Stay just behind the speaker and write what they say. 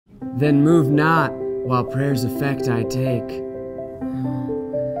Then move not, while prayer's effect I take.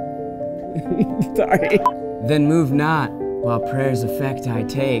 Sorry. Then move not, while prayer's effect I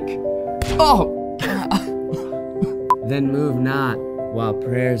take. Oh! Then move not, while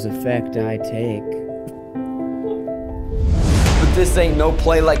prayer's effect I take. But this ain't no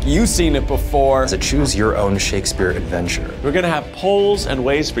play like you seen it before. It's a Choose Your Own Shakespeare adventure. We're gonna have polls and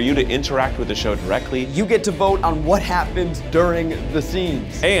ways for you to interact with the show directly. You get to vote on what happens during the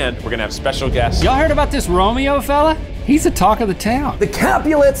scenes. And we're gonna have special guests. Y'all heard about this Romeo fella? He's the talk of the town. The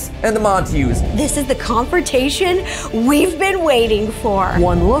Capulets and the Montagues. This is the confrontation we've been waiting for.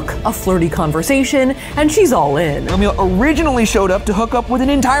 One look, a flirty conversation, and she's all in. Romeo originally showed up to hook up with an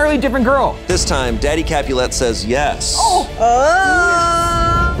entirely different girl. This time, Daddy Capulet says yes.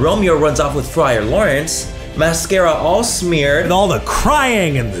 Romeo runs off with Friar Lawrence, mascara all smeared. And all the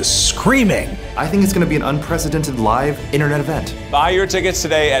crying and the screaming. I think it's gonna be an unprecedented live internet event. Buy your tickets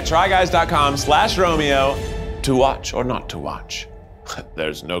today at tryguys.com/Romeo to watch or not to watch.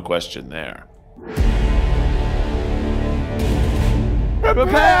 There's no question there.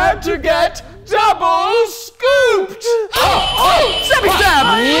 Prepare to get double scooped! Steppy step!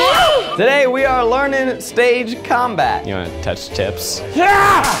 Today we are learning stage combat. You wanna touch tips?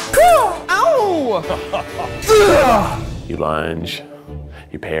 Ow! You lunge,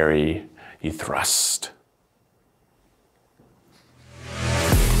 you parry, you thrust.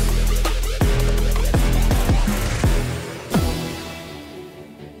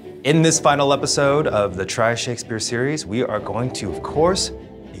 In this final episode of the Try Shakespeare series, we are going to, of course,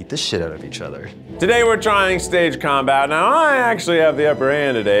 beat the shit out of each other. Today we're trying stage combat. Now I actually have the upper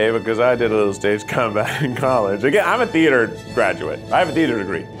hand today because I did a little stage combat in college. Again, I'm a theater graduate. I have a theater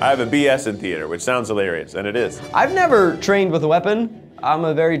degree. I have a BS in theater, which sounds hilarious, and it is. I've never trained with a weapon. I'm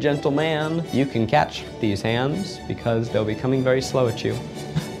a very gentle man. You can catch these hands because they'll be coming very slow at you.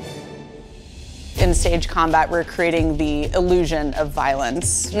 In stage combat, we're creating the illusion of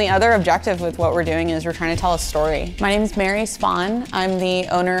violence. And the other objective with what we're doing is we're trying to tell a story. My name is Mary Spohn. I'm the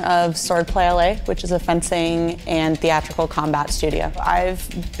owner of Swordplay LA, which is a fencing and theatrical combat studio. I've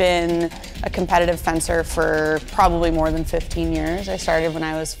been a competitive fencer for probably more than 15 years. I started when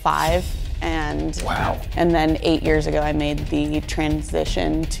I was 5. And then 8 years ago, I made the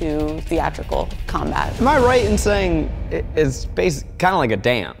transition to theatrical combat. Am I right in saying it's kind of like a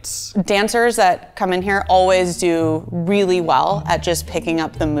dance? Dancers that come in here always do really well at just picking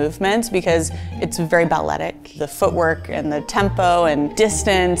up the movements because it's very balletic. The footwork and the tempo and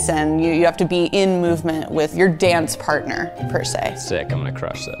distance, and you have to be in movement with your dance partner, per se. Sick, I'm gonna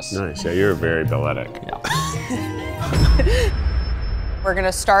crush this. Nice, yeah, you're very balletic. Yeah. We're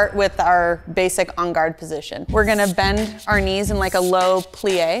gonna start with our basic en garde position. We're gonna bend our knees in like a low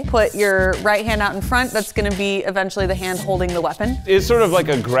plie. Put your right hand out in front. That's gonna be eventually the hand holding the weapon. It's sort of like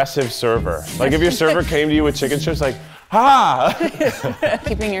aggressive server. Like if your server came to you with chicken strips, like, ha!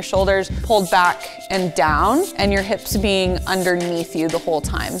 Keeping your shoulders pulled back and down, and your hips being underneath you the whole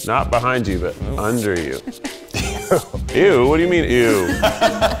time. Not behind you, but under you. Ew, what do you mean, ew?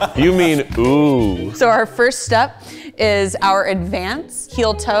 You mean, ooh. So our first step is our advance,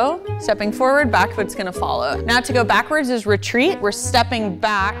 heel toe, stepping forward, back foot's gonna follow. Now to go backwards is retreat. We're stepping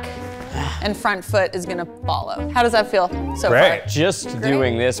back and front foot is gonna follow. How does that feel so far? Just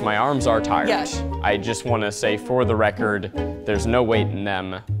doing this, my arms are tired. Yes. I just wanna say for the record, there's no weight in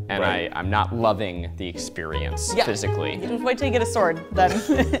them, and I'm not loving the experience physically. Just wait till you get a sword, then.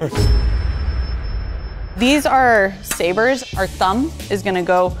 These are sabers. Our thumb is gonna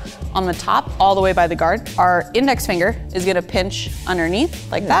go on the top all the way by the guard. Our index finger is gonna pinch underneath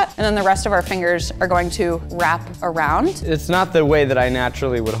like that. And then the rest of our fingers are going to wrap around. It's not the way that I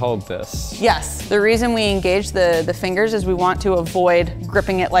naturally would hold this. Yes, the reason we engage the fingers is we want to avoid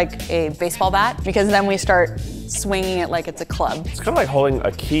gripping it like a baseball bat, because then we start swinging it like it's a club. It's kind of like holding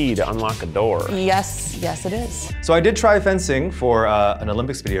a key to unlock a door. Yes, yes it is. So I did try fencing for an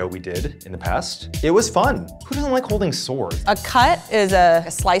Olympics video we did in the past. It was fun. Who doesn't like holding swords? A cut is a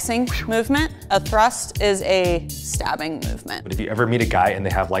slicing movement. A thrust is a stabbing movement. But if you ever meet a guy and they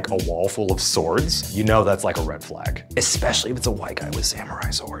have like a wall full of swords, you know that's like a red flag. Especially if it's a white guy with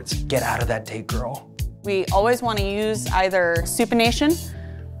samurai swords. Get out of that date, girl. We always want to use either supination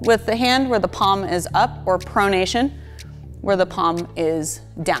with the hand where the palm is up, or pronation where the palm is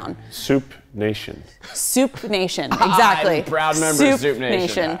down. Soup Nation. Soup Nation, exactly. I'm a proud member of Soup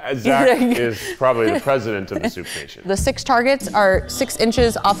Nation. Zach is probably the president of the Soup Nation. The 6 targets are 6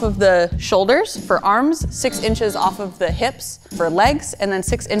 inches off of the shoulders for arms, 6 inches off of the hips for legs, and then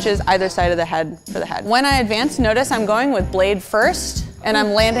 6 inches either side of the head for the head. When I advance, notice I'm going with blade first, and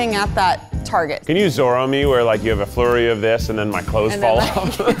I'm landing at that target. Can you Zorro me where like you have a flurry of this and then my clothes fall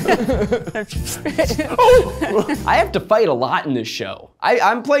off? I have to fight a lot in this show.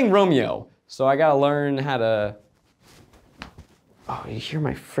 I'm playing Romeo, so I gotta learn how to... Oh, you hear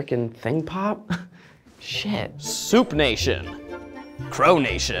my freaking thing pop? Shit. Soup Nation. Crow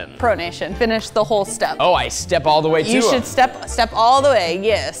Nation. Pro Nation. Finish the whole step. Oh, I step all the way to You should step all the way,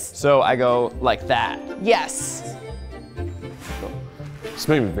 yes. So I go like that. Yes. This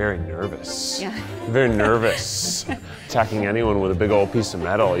made me very nervous. Yeah. Very nervous. Attacking anyone with a big old piece of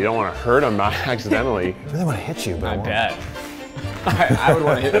metal. You don't want to hurt them accidentally. I really want to hit you, but I bet. I would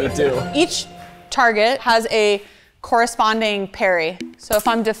want to hit me too. Each target has a corresponding parry. So if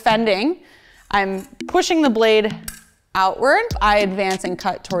I'm defending, I'm pushing the blade outward. I advance and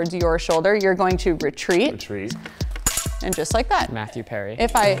cut towards your shoulder. You're going to retreat. Retreat. And just like that. Matthew Perry.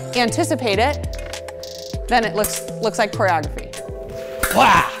 If I anticipate it, then it looks like choreography.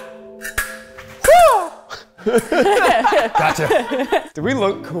 Wow. gotcha. Do we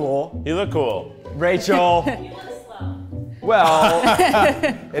look cool? You look cool. Rachel. Well,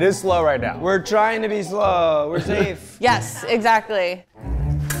 It is slow right now. we're trying to be slow. We're safe. Yes, exactly.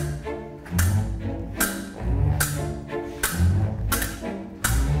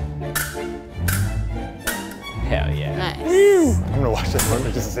 Hell yeah. Nice. I'm gonna watch this one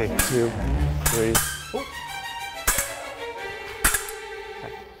just to see. 2, 3.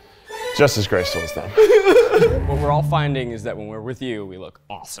 Just as graceful as them. What we're all finding is that when we're with you, we look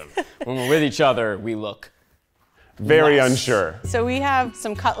awesome. When we're with each other, we look Very less. unsure. So we have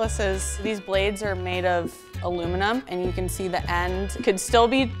some cutlasses. These blades are made of aluminum, and you can see the end could still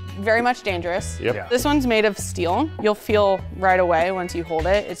be very much dangerous. Yep. Yeah. This one's made of steel. You'll feel right away once you hold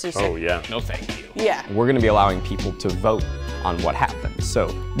it. It's just Oh yeah. no thank you. yeah. We're gonna be allowing people to vote on what happens. So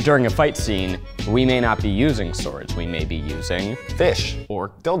during a fight scene, we may not be using swords. We may be using Fish. or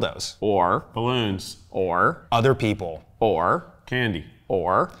Dildos. or Balloons. or Other people. or Candy.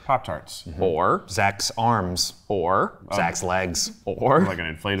 or Pop-Tarts. or Zach's arms. or Zach's legs. or Like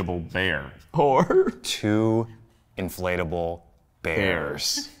an inflatable bear. or 2 inflatable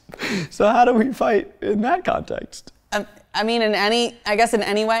bears. So how do we fight in that context? I mean, I guess in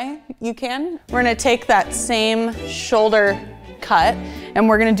any way you can. We're gonna take that same shoulder cut, and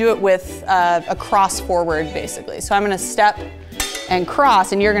we're gonna do it with a cross forward, basically. So I'm gonna step and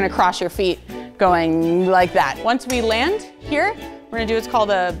cross, and you're gonna cross your feet going like that. Once we land here, we're gonna do what's called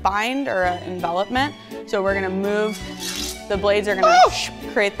a bind or an envelopment. So we're gonna move, the blades are gonna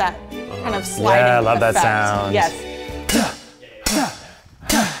create that kind of sliding Yeah, I love that effect. sound. Yes.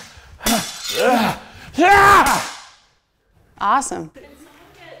 Awesome.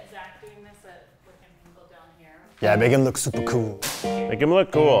 Yeah, make him look super cool. Make him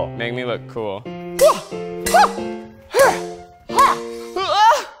look cool. make me look cool.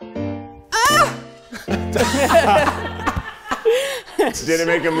 Did it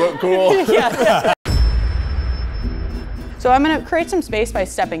make him look cool? So I'm gonna create some space by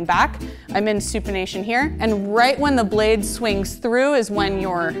stepping back. I'm in supination here, and right when the blade swings through is when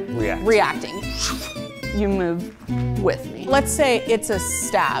you're reacting. You move with me. Let's say it's a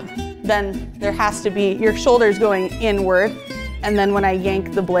stab, then there has to be, your shoulder's going inward, and then when I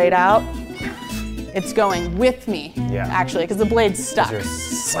yank the blade out, it's going with me, actually, because the blade's stuck.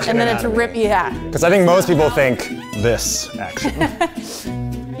 And then it's rip, Because I think most people think this action. Go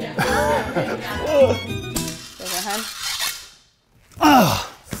ahead.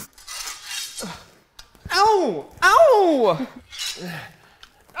 Ow! Ow!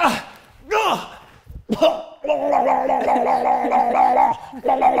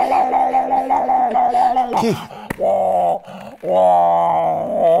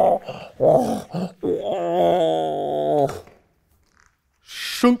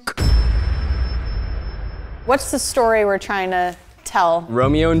 Shunk. What's the story we're trying to tell?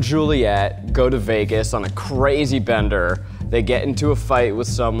 Romeo and Juliet go to Vegas on a crazy bender. They get into a fight with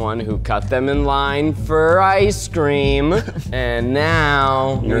someone who cut them in line for ice cream. And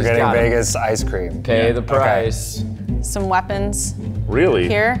now You're he's getting gotta Vegas ice cream. Pay the price. Some weapons. Really?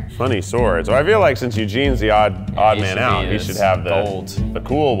 Here? Funny sword. So I feel like since Eugene's the odd he man should out, be he this should have gold. the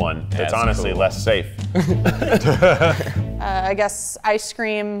cool one. That's the honestly cool. less safe. I guess ice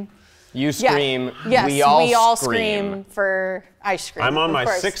cream. You scream, Yes, we all scream. for ice cream. I'm on of my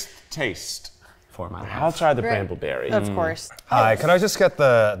course. 6th taste. For my life. I'll try the Right. brambleberry. Of course. Hi, could I just get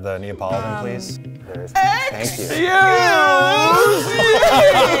the Neapolitan, please? Thank you.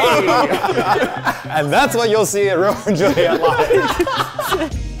 And that's what you'll see at Romeo and Juliet Live.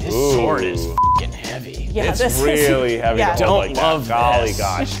 This sword is f***ing heavy. Yeah, It's this is- really heavy yeah. to hold Don't like love that. Golly this.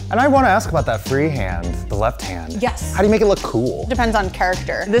 gosh. And I want to ask about that free hand, the left hand. Yes. How do you make it look cool? Depends on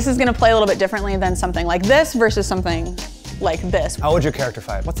character. This is gonna play a little bit differently than something like this versus something like this. How would your character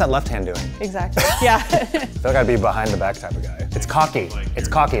fight? What's that left hand doing? Exactly, yeah. I feel like I'd be behind the back type of guy. It's cocky. It's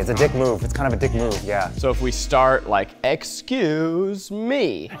cocky. It's a dick move. It's kind of a dick move, yeah. So if we start like, excuse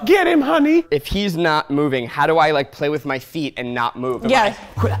me. Get him, honey. If he's not moving, how do I like play with my feet and not move? Yeah.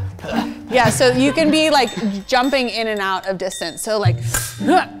 Yeah, so you can be like jumping in and out of distance. So like,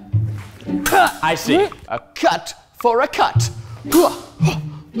 I see. A cut for a cut.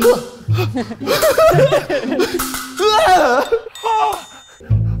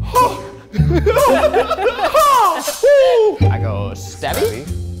 I go stabby.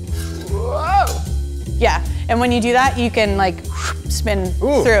 Whoa. Yeah, and when you do that, you can like spin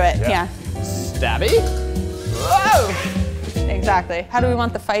through it, yeah. Stabby. Whoa. Exactly. How do we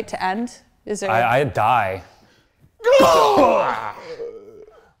want the fight to end? Is there? I'd die.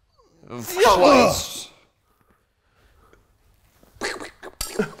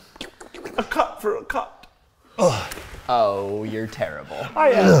 A cut for a cut. Oh, you're terrible.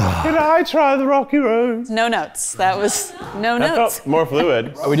 Can I try the rocky road? No notes. That was no That notes. felt more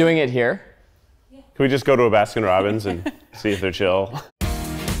fluid. Are we doing it here? Can we just go to a Baskin Robbins and see if they're chill?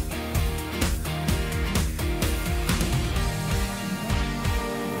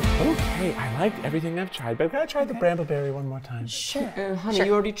 Okay, I like everything I've tried, but can I try the brambleberry one more time? Sure. Honey,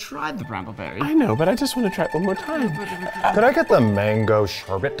 you already tried the brambleberry. I know, but I just want to try it one more time. Could I get the mango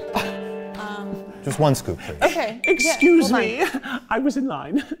sherbet? Just one scoop, please. Okay. Excuse yeah, me, I was in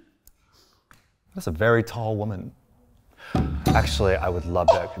line. That's a very tall woman. Actually, I would love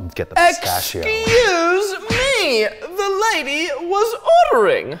to get the pistachio. Excuse me, the lady was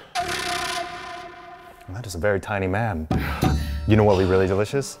ordering. That is a very tiny man. You know what would be really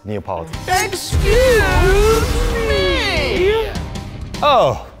delicious? Neapolitan. Excuse me.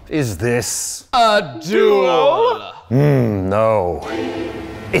 Oh, is this A duel. No.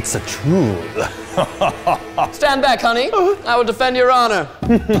 It's a tool. Stand back, honey. I will defend your honor.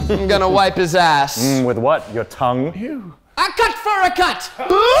 I'm gonna wipe his ass. With what? Your tongue? A cut for a cut.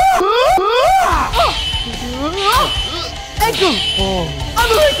 Ankle.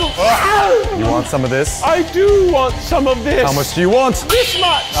 Other ankle. You want some of this? I do want some of this. How much do you want? This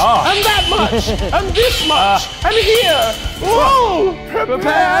much, Ah. and that much, and this much, and here. Whoa!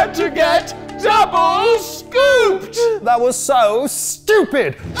 Prepare to get double scooped. That was so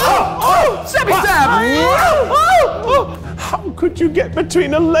stupid. Stabby stab. How could you get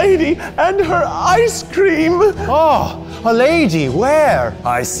between a lady and her ice cream? Oh, a lady, where?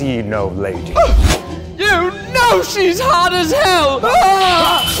 I see no lady. You know she's hot as hell. What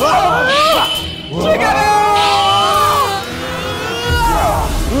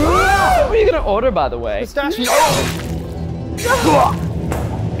are you gonna order, by the way?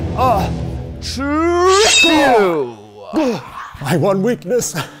 My one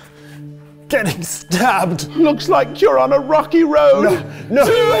weakness. Getting stabbed. Looks like you're on a rocky road. No.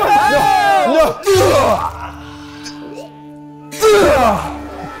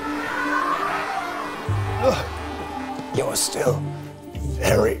 You're still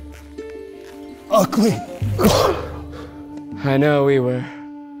very ugly. I know we were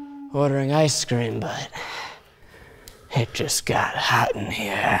ordering ice cream, but it just got hot in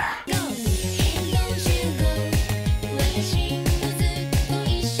here.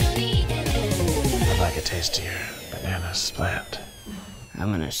 I'd like a taste of your banana split.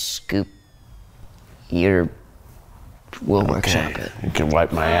 I'm gonna scoop your... We'll workshop it. You can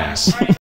wipe my ass.